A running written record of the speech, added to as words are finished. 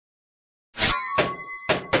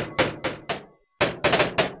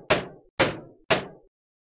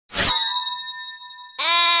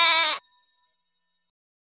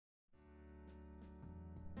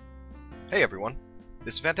Hey everyone,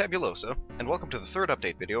 this is Fantabuloso, and welcome to the third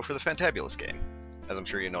update video for the Fantabulous Game. As I'm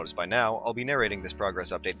sure you noticed by now, I'll be narrating this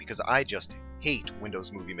progress update because I just hate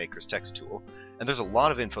Windows Movie Maker's text tool, and there's a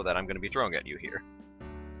lot of info that I'm going to be throwing at you here.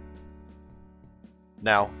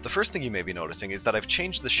 Now, the first thing you may be noticing is that I've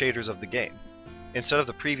changed the shaders of the game. Instead of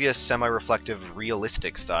the previous semi-reflective,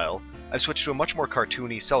 realistic style, I've switched to a much more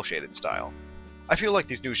cartoony, cel-shaded style. I feel like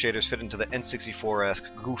these new shaders fit into the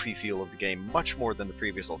N64-esque, goofy feel of the game much more than the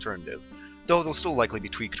previous alternative, though they'll still likely be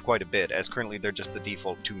tweaked quite a bit, as currently they're just the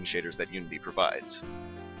default toon shaders that Unity provides.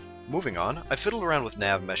 Moving on, I've fiddled around with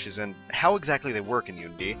nav meshes and how exactly they work in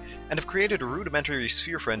Unity, and have created a rudimentary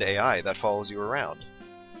sphere friend AI that follows you around.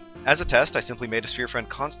 As a test, I simply made a sphere friend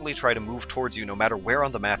constantly try to move towards you no matter where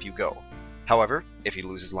on the map you go. However, if he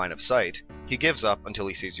loses line of sight, he gives up until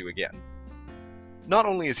he sees you again. Not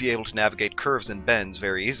only is he able to navigate curves and bends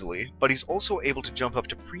very easily, but he's also able to jump up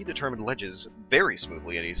to predetermined ledges very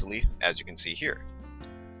smoothly and easily, as you can see here.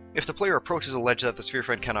 If the player approaches a ledge that the sphere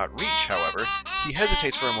friend cannot reach, however, he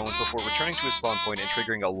hesitates for a moment before returning to his spawn point and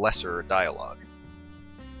triggering a lesser dialogue.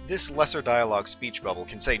 This lesser dialogue speech bubble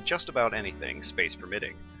can say just about anything, space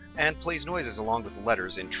permitting, and plays noises along with the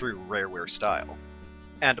letters in true Rareware style.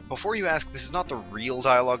 And before you ask, this is not the real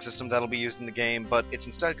dialogue system that'll be used in the game, but it's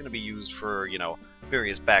instead going to be used for,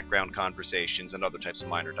 various background conversations and other types of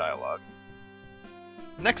minor dialogue.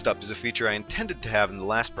 Next up is a feature I intended to have in the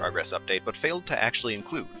last progress update, but failed to actually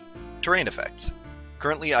include: terrain effects.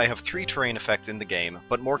 Currently I have 3 terrain effects in the game,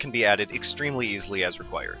 but more can be added extremely easily as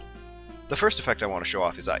required. The first effect I want to show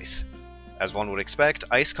off is ice. As one would expect,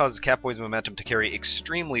 ice causes Catboy's momentum to carry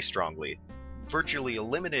extremely strongly, virtually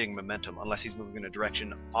eliminating momentum unless he's moving in a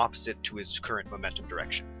direction opposite to his current momentum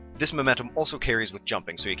direction. This momentum also carries with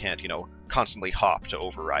jumping, so you can't, constantly hop to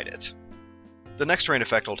override it. The next terrain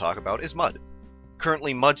effect I'll talk about is mud.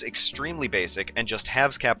 Currently, mud's extremely basic and just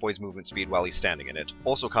halves Catboy's movement speed while he's standing in it,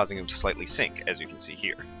 also causing him to slightly sink, as you can see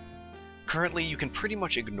here. Currently, you can pretty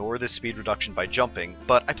much ignore this speed reduction by jumping,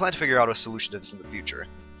 but I plan to figure out a solution to this in the future,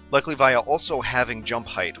 likely via also having jump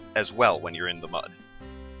height as well when you're in the mud.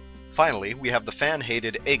 Finally, we have the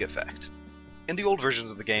fan-hated egg effect. In the old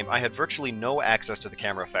versions of the game, I had virtually no access to the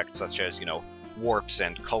camera effects such as, warps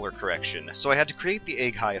and color correction, so I had to create the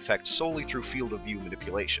egg high effect solely through field of view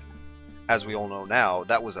manipulation. As we all know now,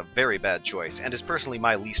 that was a very bad choice, and is personally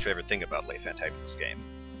my least favorite thing about Le Fantabulous Game.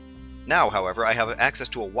 Now, however, I have access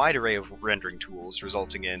to a wide array of rendering tools,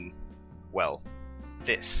 resulting in, well,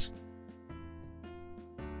 this.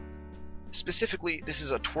 Specifically, this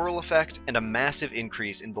is a twirl effect and a massive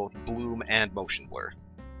increase in both bloom and motion blur.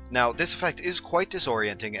 Now, this effect is quite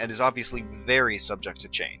disorienting and is obviously very subject to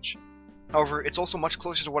change. However, it's also much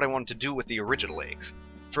closer to what I wanted to do with the original eggs.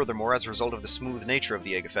 Furthermore, as a result of the smooth nature of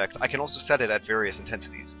the egg effect, I can also set it at various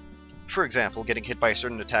intensities. For example, getting hit by a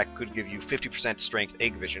certain attack could give you 50% strength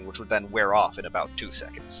egg vision, which would then wear off in about 2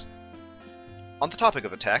 seconds. On the topic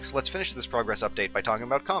of attacks, let's finish this progress update by talking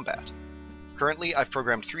about combat. Currently, I've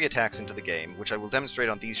programmed 3 attacks into the game, which I will demonstrate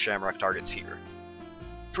on these shamrock targets here.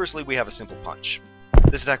 Firstly, we have a simple punch.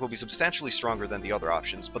 This attack will be substantially stronger than the other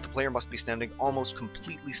options, but the player must be standing almost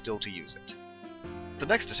completely still to use it. The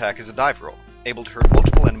next attack is a dive roll, able to hurt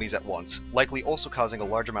multiple enemies at once, likely also causing a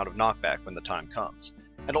large amount of knockback when the time comes,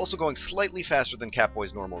 and also going slightly faster than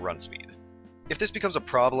Catboy's normal run speed. If this becomes a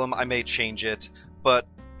problem, I may change it, but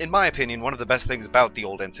in my opinion, one of the best things about the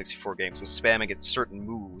old N64 games was spamming at certain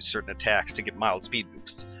moves, certain attacks to get mild speed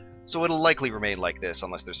boosts, so it'll likely remain like this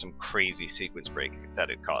unless there's some crazy sequence break that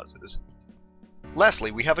it causes.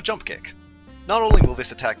 Lastly, we have a jump kick. Not only will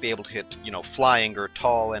this attack be able to hit, flying or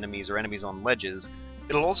tall enemies or enemies on ledges,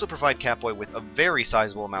 it'll also provide Catboy with a very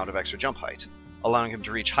sizable amount of extra jump height, allowing him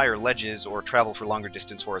to reach higher ledges or travel for longer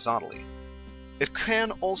distance horizontally. It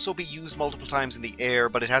can also be used multiple times in the air,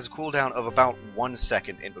 but it has a cooldown of about 1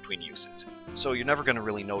 second in between uses, so you're never going to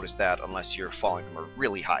really notice that unless you're falling from a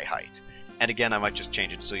really high height. And again, I might just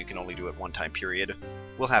change it so you can only do it one time period.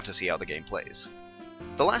 We'll have to see how the game plays.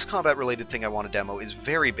 The last combat-related thing I want to demo is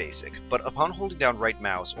very basic, but upon holding down right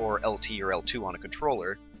mouse, or LT or L2 on a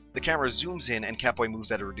controller, the camera zooms in and Catboy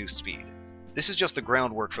moves at a reduced speed. This is just the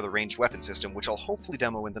groundwork for the ranged weapon system, which I'll hopefully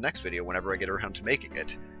demo in the next video whenever I get around to making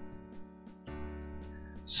it.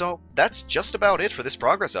 So, that's just about it for this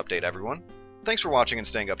progress update, everyone. Thanks for watching and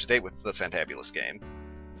staying up to date with the Fantabulous Game.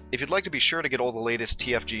 If you'd like to be sure to get all the latest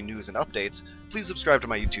TFG news and updates, please subscribe to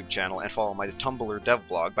my YouTube channel and follow my Tumblr dev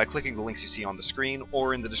blog by clicking the links you see on the screen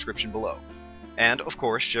or in the description below. And, of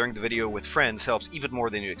course, sharing the video with friends helps even more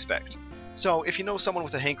than you'd expect. So, if you know someone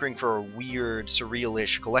with a hankering for a weird,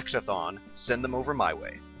 surreal-ish collectathon, send them over my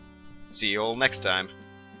way. See you all next time.